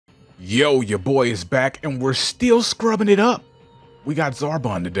Yo, your boy is back and we're still scrubbing it up. We got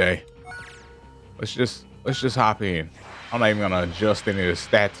Zarbon today. Let's just hop in. I'm not even gonna adjust any of the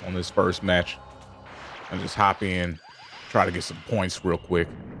stats on this first match. I'll just hop in, try to get some points real quick.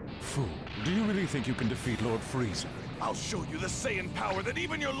 Fool, do you really think you can defeat Lord Frieza? I'll show you the Saiyan power that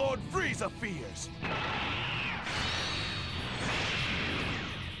even your Lord Frieza fears.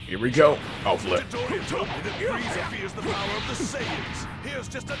 Here we go. Oh, flip. Dorian told me that Frieza fears the power of the Saiyans. Here's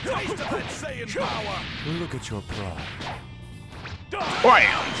just a taste of that Saiyan power. Look at your pride.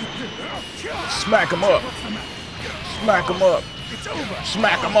 Bam! Smack him up. Smack him up.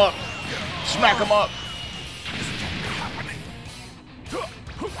 Smack him up. Smack him up.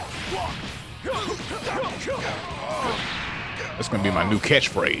 That's gonna be my new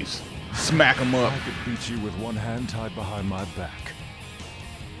catchphrase. Smack him up. I could beat you with one hand tied behind my back.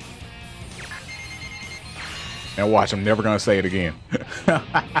 And watch, I'm never gonna say it again.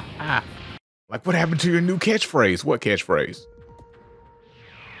 Like, what happened to your new catchphrase? What catchphrase?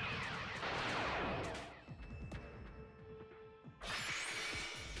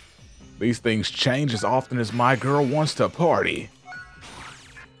 These things change as often as my girl wants to party.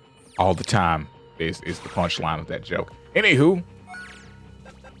 All the time is the punchline of that joke. Anywho,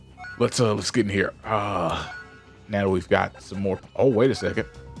 let's get in here. Now that we've got some more. Oh, wait a second.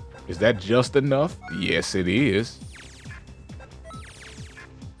 Is that just enough? Yes, it is.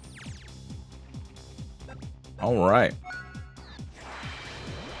 All right.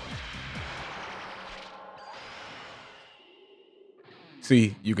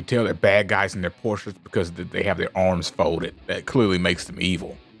 See, you can tell they're bad guys in their portraits because they have their arms folded. That clearly makes them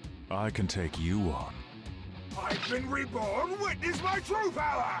evil. I can take you on. I've been reborn. Witness my true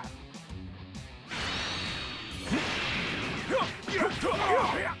power. Boom.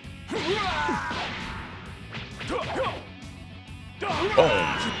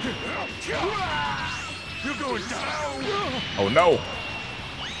 You're going down. Oh no.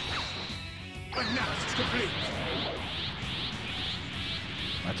 Analysis complete.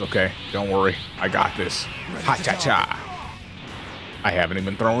 That's okay. Don't worry. I got this. Ha cha cha. I haven't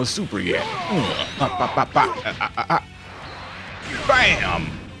even thrown a super yet.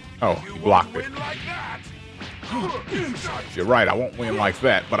 Bam! Oh, you blocked it. You're right, I won't win like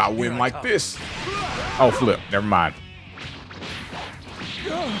that, but I'll win like this. Oh, flip. Never mind.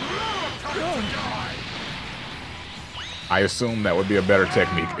 I assumed that would be a better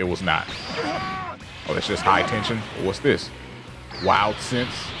technique. It was not. Oh, it's just high tension. What's this? Wild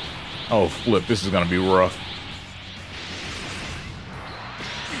sense. Oh, flip. This is going to be rough.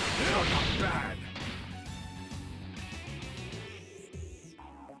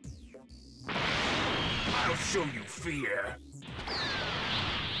 I'll show you fear.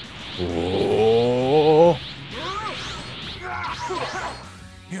 Oh.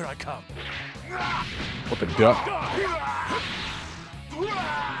 Here I come. What the duck?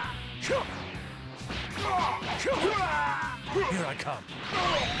 Here I come.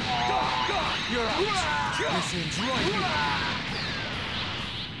 You're out. This ends right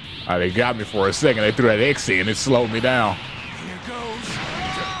here. They got me for a second. They threw that X in. It slowed me down. Here goes.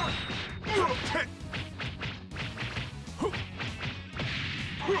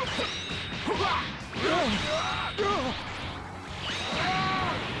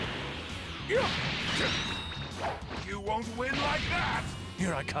 You won't win like that.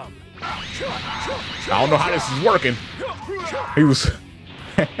 Here I come. I don't know how this is working. He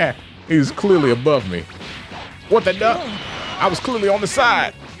was clearly above me. What the duck? I was clearly on the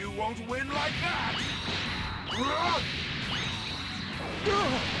side. You won't win like that.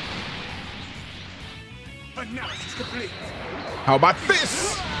 Analysis complete. How about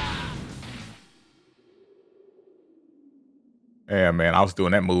this? Yeah, man, I was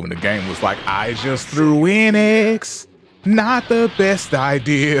doing that move and the game was like, I just threw in X. Not the best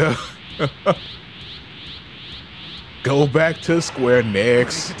idea. Go back to square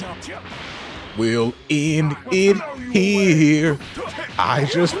next. We'll end it here. I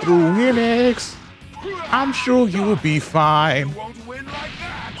just threw in X. I'm sure you'll be fine. Won't win like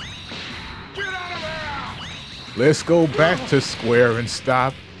that. Get out of there. Let's go back to square and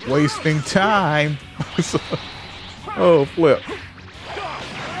stop wasting time. Oh, flip.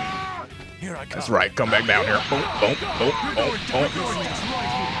 Here I come. That's right. Come back down here. Boom, boom, boom, boom, boom.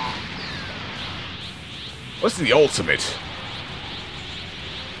 What's the ultimate?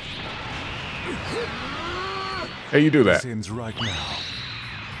 How you do that? This ends right now.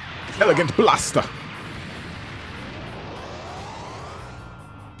 Elegant blaster.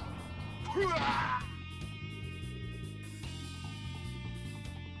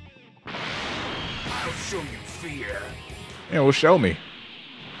 I'll show you fear. Yeah, well, show me.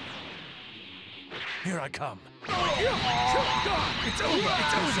 Here I come. It's over. It's over.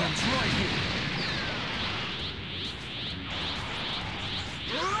 Right here.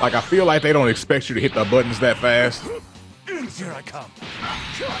 Like, I feel like they don't expect you to hit the buttons that fast. Here I come.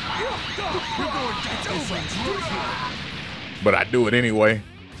 But I do it anyway,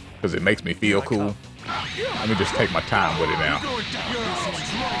 because it makes me feel cool. Let me just take my time with it now.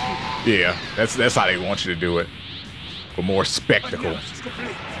 Yeah, that's how they want you to do it. For more spectacle.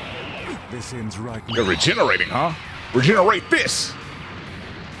 This ends right now. They're regenerating, huh? Regenerate this!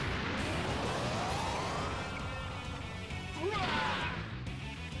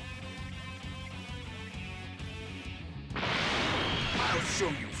 I'll show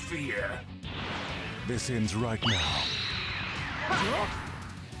you fear. This ends right now.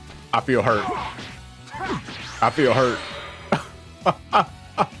 I feel hurt. I feel hurt.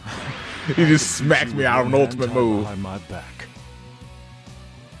 He just smacked me out of an ultimate move. Behind my back.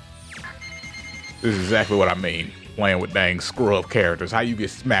 This is exactly what I mean. Playing with dang scrub characters. How you get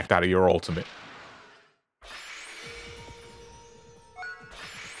smacked out of your ultimate.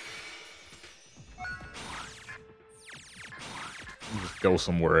 Just go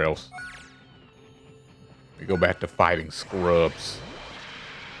somewhere else. We go back to fighting scrubs.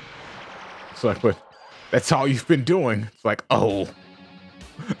 It's like, but that's all you've been doing. It's like, oh.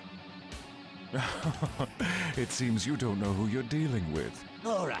 It seems you don't know who you're dealing with.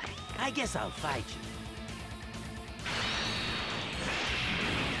 All right, I guess I'll fight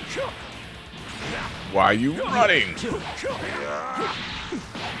you. Why are you running?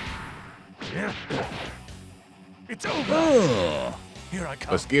 It's over. Here I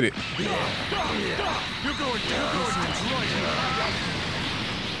come. Let's get it. You're going down. This ends right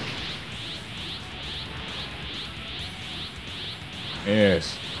here.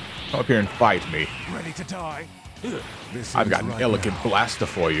 Yes. Come up here and fight me. Ready to die? This I've ends got an right elegant now. blaster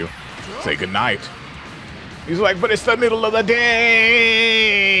for you. Say goodnight. He's like, but it's the middle of the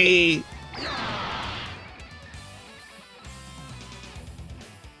day.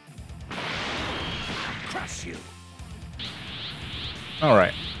 Crush you. All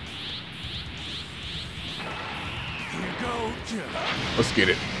right, Here you go. let's get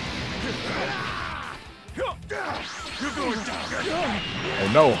it. You're going down. Oh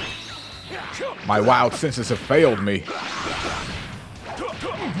no, my wild senses have failed me.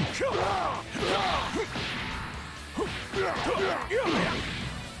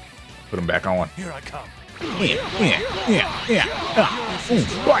 Put him back on. Here I come. Ooh,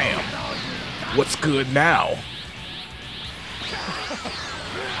 bam. What's good now?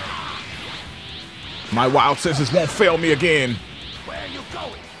 My wild senses won't fail me again. Where are you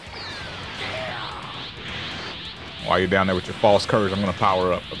going? While you're down there with your false courage, I'm gonna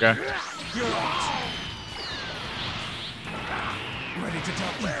power up, okay? You're out. Ready to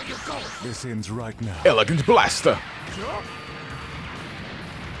die. Where are you going? This ends right now. Elegant blaster.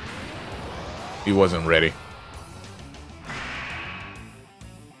 He wasn't ready.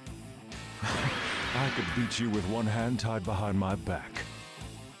 I could beat you with one hand tied behind my back.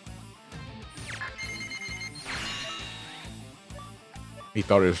 He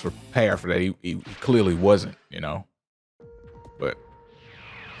thought he was prepared for that. He clearly wasn't, you know. But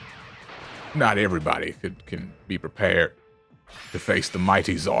not everybody can be prepared to face the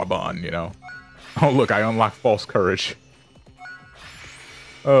mighty Zarbon, you know. Oh, look, I unlocked false courage.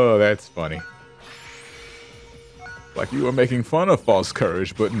 Oh, that's funny. Like you were making fun of false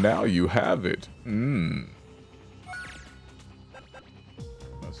courage, but now you have it.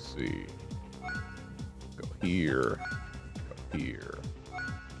 Let's see. Go here. Go here.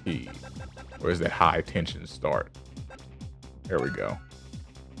 Key. Where's that high tension start? There we go.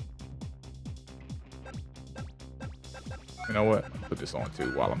 You know what? Put this on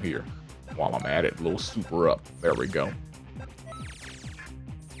too while I'm here. While I'm at it, a little super up. There we go.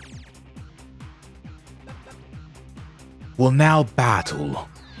 We'll now battle.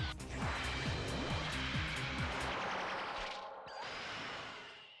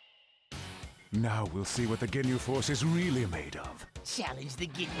 Now we'll see what the GNU Force is really made of. Challenge the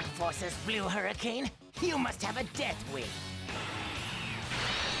GNTVersus, Blue Hurricane? You must have a death wish.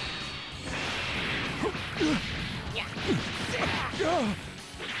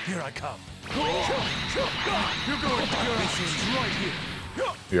 Here I come. You're going down. This ends right here.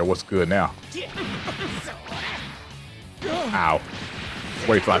 Yeah, what's good now? Ow.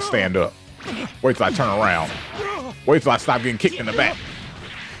 Wait till I stand up. Wait till I turn around. Wait till I stop getting kicked in the back.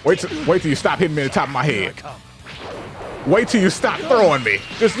 Wait till you stop hitting me in the top of my head. Wait till you stop throwing me.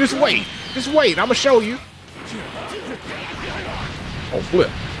 Just wait. Just wait. I'm gonna show you. Oh, flip.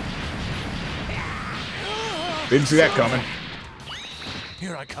 Didn't see that coming.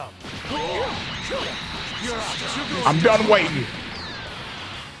 Here I come. You're up. I'm done waiting.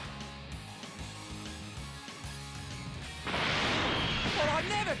 Well, I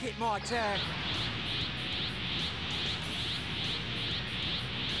never get my turn.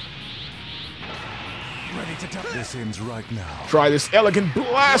 Ready to die. This ends right now. Try this elegant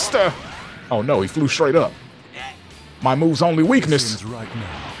blaster. Oh no, he flew straight up. My move's only This weakness. ends right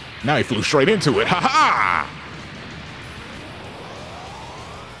now. Now he flew straight into it. Ha ha!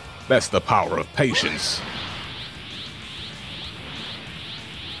 That's the power of patience.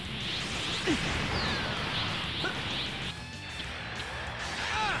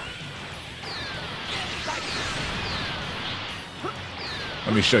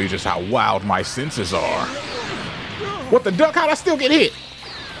 Let me show you just how wild my senses are. What the duck? How'd I still get hit?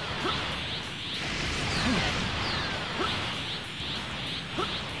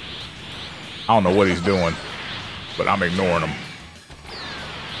 I don't know what he's doing, but I'm ignoring him.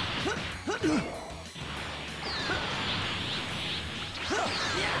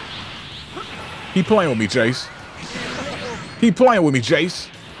 He playing with me, Jace. He playing with me, Jace.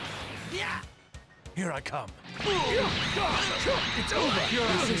 Here I come. It's over.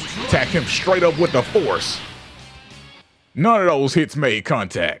 Attack him straight up with the force. None of those hits made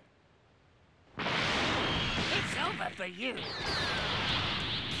contact. It's over for you.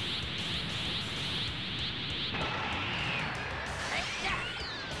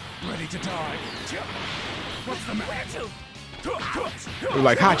 Ready to die. What's the matter? They're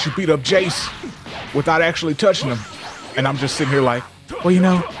like, how'd you beat up Jace without actually touching him? And I'm just sitting here like, well, you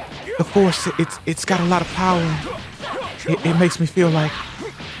know, the force, it's got a lot of power. It makes me feel like,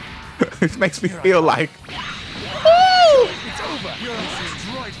 it makes me feel like, woo! It's over. Your answer's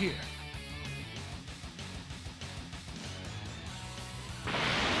right here.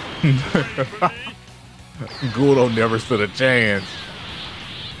 Gordo never stood a chance.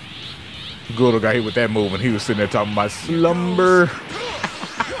 Gordo got hit with that move and he was sitting there talking about slumber.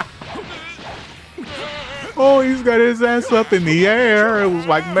 Oh, he's got his ass up in the air. It was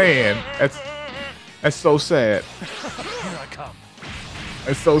like, man, that's so sad. Here I come.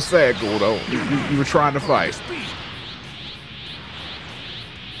 It's so sad, Gordo. You were trying to fight.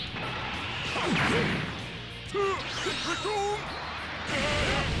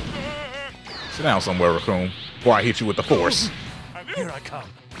 Sit down somewhere, Raccoon, before I hit you with the force. Here I come.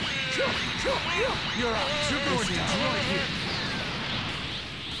 You're up. You're going down right here.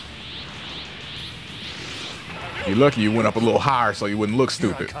 You're lucky you went up a little higher so you wouldn't look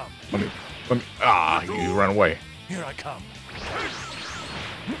stupid. Let me, you run away. Here I come.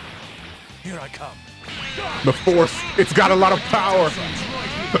 Here I come. The force, it's got a lot of power.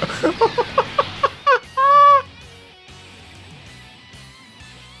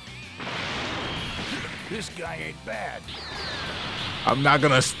 This guy ain't bad. I'm not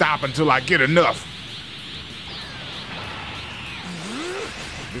gonna stop until I get enough.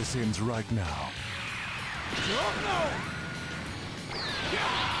 This ends right now.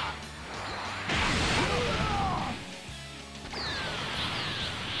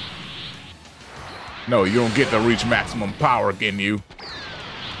 No, you don't get to reach maximum power again, you.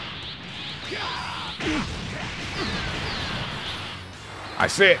 I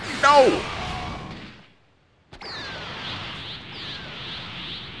said no.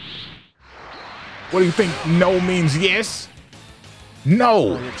 What do you think no means yes?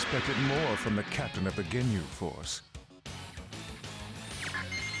 No. I expected more from the captain of the GNTVersus.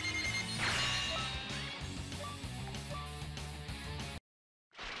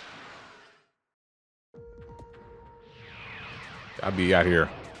 I be out here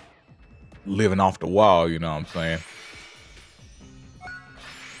living off the wall, you know what I'm saying?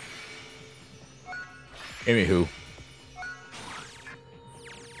 Anywho.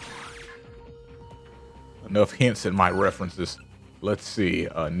 Enough hints in my references. Let's see.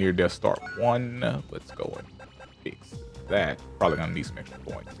 Near death start 1. Let's go and fix that. Probably gonna need some extra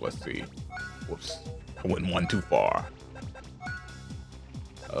points. Let's see. Whoops. I went 1 too far.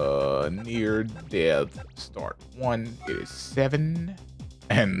 Near death start 1. It is 7.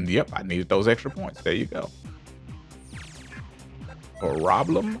 And yep, I needed those extra points. There you go.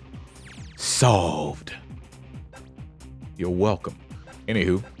 Problem solved. You're welcome.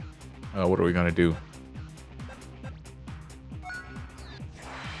 Anywho, what are we gonna do?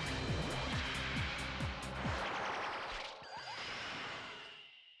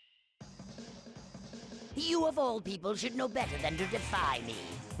 You of all people should know better than to defy me.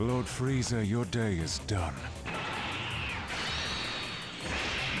 Lord Frieza, your day is done.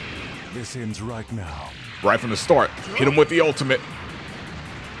 This ends right now. Right from the start, hit him with the ultimate.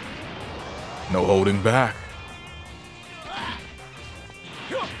 No holding back.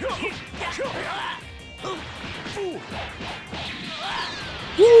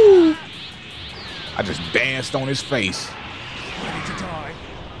 Woo! I just danced on his face. Ready to die?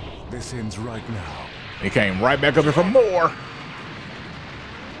 This ends right now. He came right back up here for more.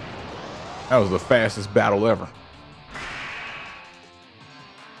 That was the fastest battle ever.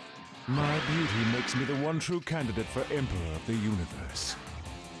 My beauty makes me the one true candidate for Emperor of the Universe.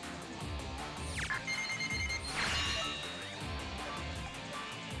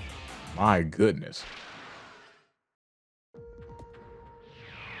 My goodness.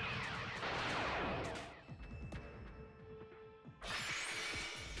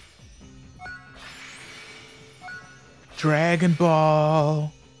 Dragon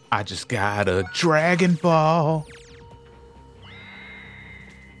Ball. I just got a Dragon Ball.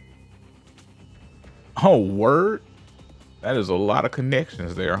 Oh, word? That is a lot of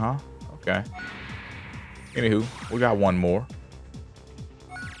connections there, huh? Okay. Anywho, we got one more.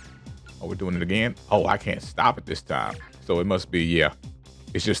 Oh, we're doing it again? Oh, I can't stop it this time. So it must be, yeah.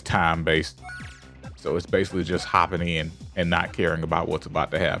 It's just time-based. So it's basically just hopping in and not caring about what's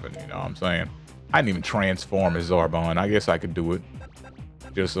about to happen. You know what I'm saying? I didn't even transform as Zarbon. I guess I could do it.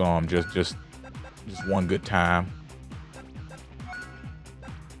 Just one good time.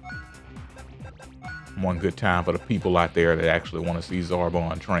 One good time for the people out there that actually want to see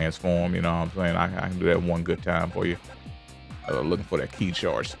Zarbon transform. You know what I'm saying? I can do that one good time for you. Looking for that key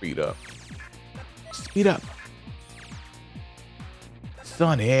charge speed up. Speed up.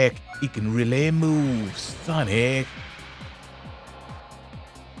 Sonic, he can relay moves. Sonic.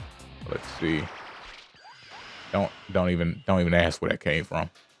 Let's see. Don't even ask where that came from.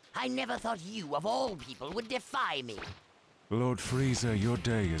 I never thought you, of all people, would defy me. Lord Frieza, your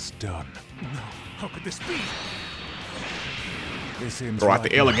day is done. No, how could this be? This ends Throw out right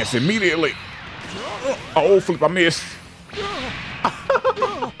the elegance immediately. Oh, flip, I missed.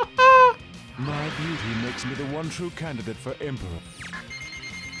 My beauty makes me the one true candidate for Emperor.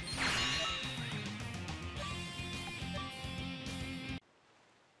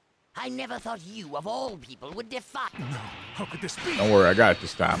 I never thought you, of all people, would defy. No, how could this be? Don't worry, I got it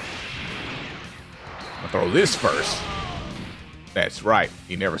this time. I'll throw this first. That's right.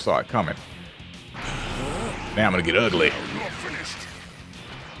 He never saw it coming. Now I'm gonna get ugly. You're finished.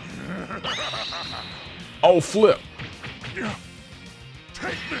 Oh, flip.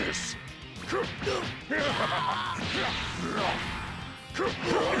 Take this. Take this.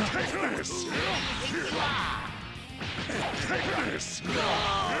 Take this.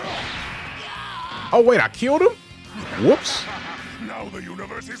 Oh, wait, I killed him? Whoops. Now the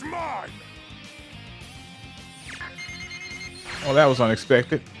universe is mine. Oh, that was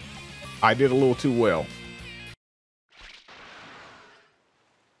unexpected. I did a little too well.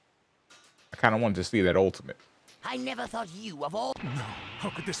 I kind of wanted to see that ultimate. I never thought you, of all. No, how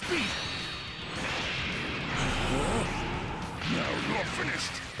could this be? Now you're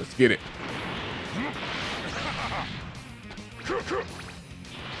finished. Let's get it.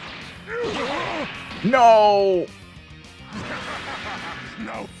 No!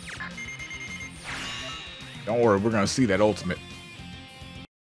 No. Don't worry, we're gonna see that ultimate.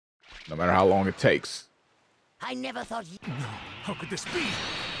 No matter how long it takes. I never thought you. No, how could this be?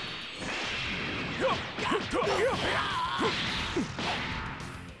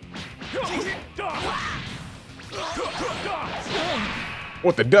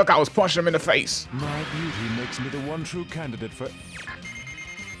 What the duck? I was punching him in the face. My beauty makes me the one true candidate for...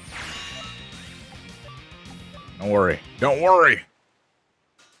 Don't worry. Don't worry.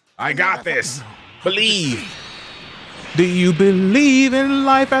 I got this. Believe. Do you believe in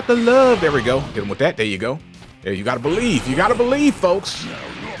life after love? There we go. Get him with that. There you go. Yeah, you gotta believe. You gotta believe, folks. Now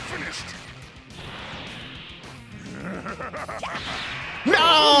you're finished.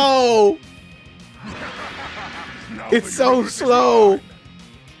 No! Now It's the so universe is slow.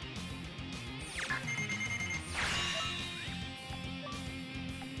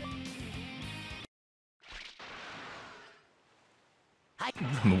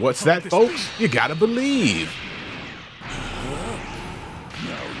 mine. What's that, folks? You gotta believe.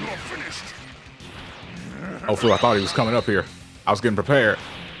 Now you're finished. Oh, Phil, I thought he was coming up here. I was getting prepared.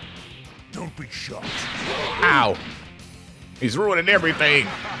 Don't be shocked. Ow. He's ruining everything.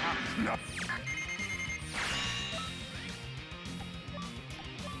 No.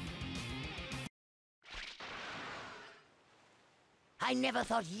 I never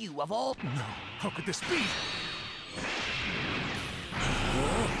thought you, of all. No, how could this be?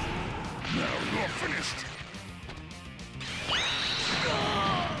 Now you're finished.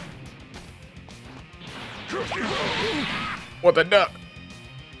 What the duck?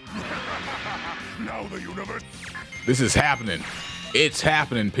 Now the universe. This is happening. It's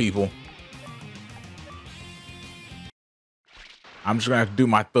happening, people. I'm just gonna have to do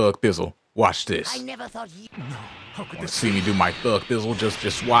my thug thizzle. Watch this. I never thought you. No. How could Wanna this see me do my thug thizzle?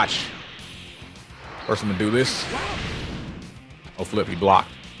 Just watch. First I'm gonna do this. Oh flip, he blocked.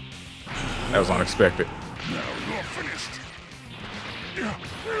 That was unexpected. Now you're finished.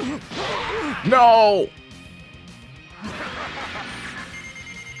 No!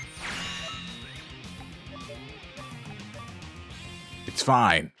 It's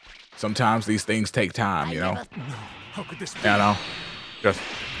fine. Sometimes these things take time, you know? No. How could this be? Yeah, I know. Just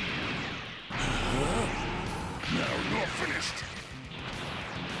Now you're finished.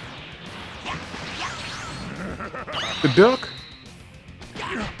 the duck?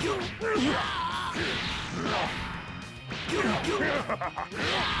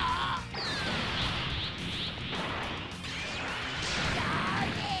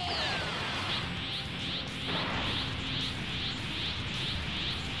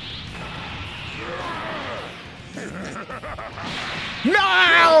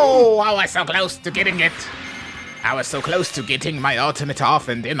 No! I was so close to getting it. I was so close to getting my ultimate off,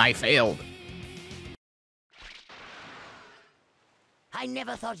 and then I failed. I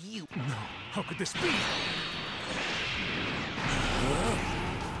never thought you. No. How could this be?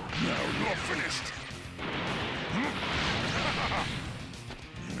 Now you're finished.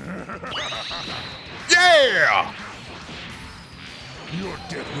 Yeah! Your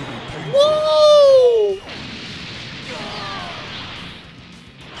death will be painful. Woo!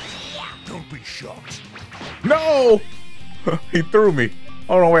 Don't be shocked. No! He threw me.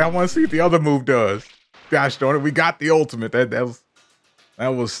 Hold on, wait. I want to see what the other move does. Gosh darn it, we got the ultimate. That was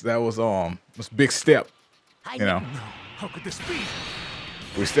a big step. I You know, No. How could this be?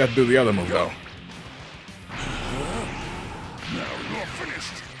 we still have to do the other move though. Now you're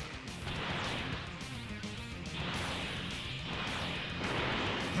finished.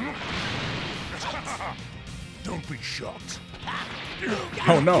 Don't be shocked.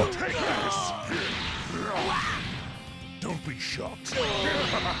 Oh no! Take this. Don't be shocked.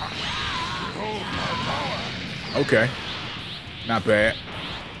 Hold my power. Okay, not bad.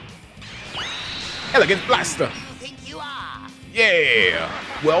 Elegant blaster. you think you are. Yeah!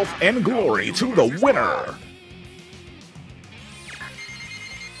 Wealth and glory to the winner.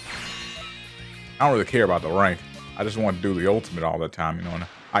 I don't really care about the rank. I just want to do the ultimate all the time, you know, and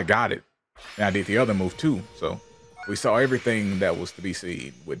I got it. And I did the other move too, so we saw everything that was to be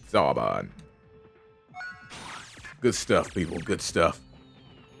seen with Zarbon. Good stuff, people, good stuff.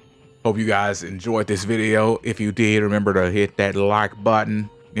 Hope you guys enjoyed this video. If you did, remember to hit that like button,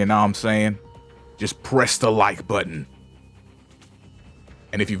 you know what I'm saying? Just press the like button.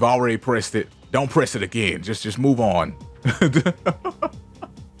 And if you've already pressed it, don't press it again. Just move on.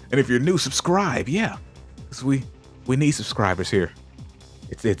 And if you're new, subscribe. Yeah, because we need subscribers here.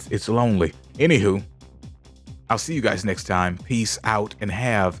 It's lonely. Anywho, I'll see you guys next time. Peace out and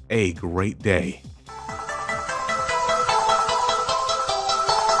have a great day.